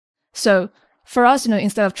So for us,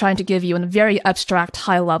 instead of trying to give you a very abstract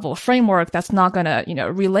high-level framework that's not going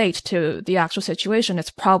to, relate to the actual situation, it's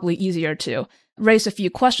probably easier to raise a few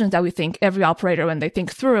questions that we think every operator, when they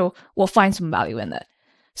think through, will find some value in it.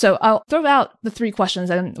 So I'll throw out the 3 questions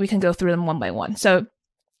and we can go through them one by one. So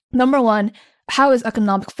number 1, how is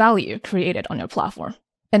economic value created on your platform?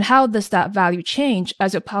 And how does that value change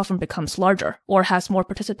as your platform becomes larger or has more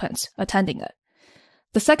participants attending it?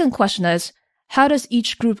 The second question is, how does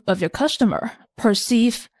each group of your customer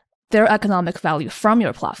perceive their economic value from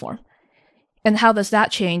your platform? And how does that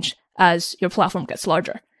change as your platform gets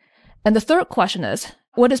larger? And the third question is,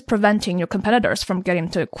 what is preventing your competitors from getting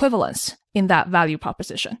to equivalence in that value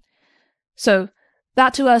proposition? So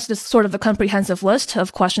that to us is sort of a comprehensive list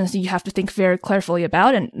of questions that you have to think very carefully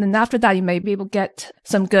about. And then after that, you may be able to get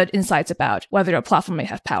some good insights about whether your platform may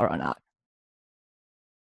have power or not.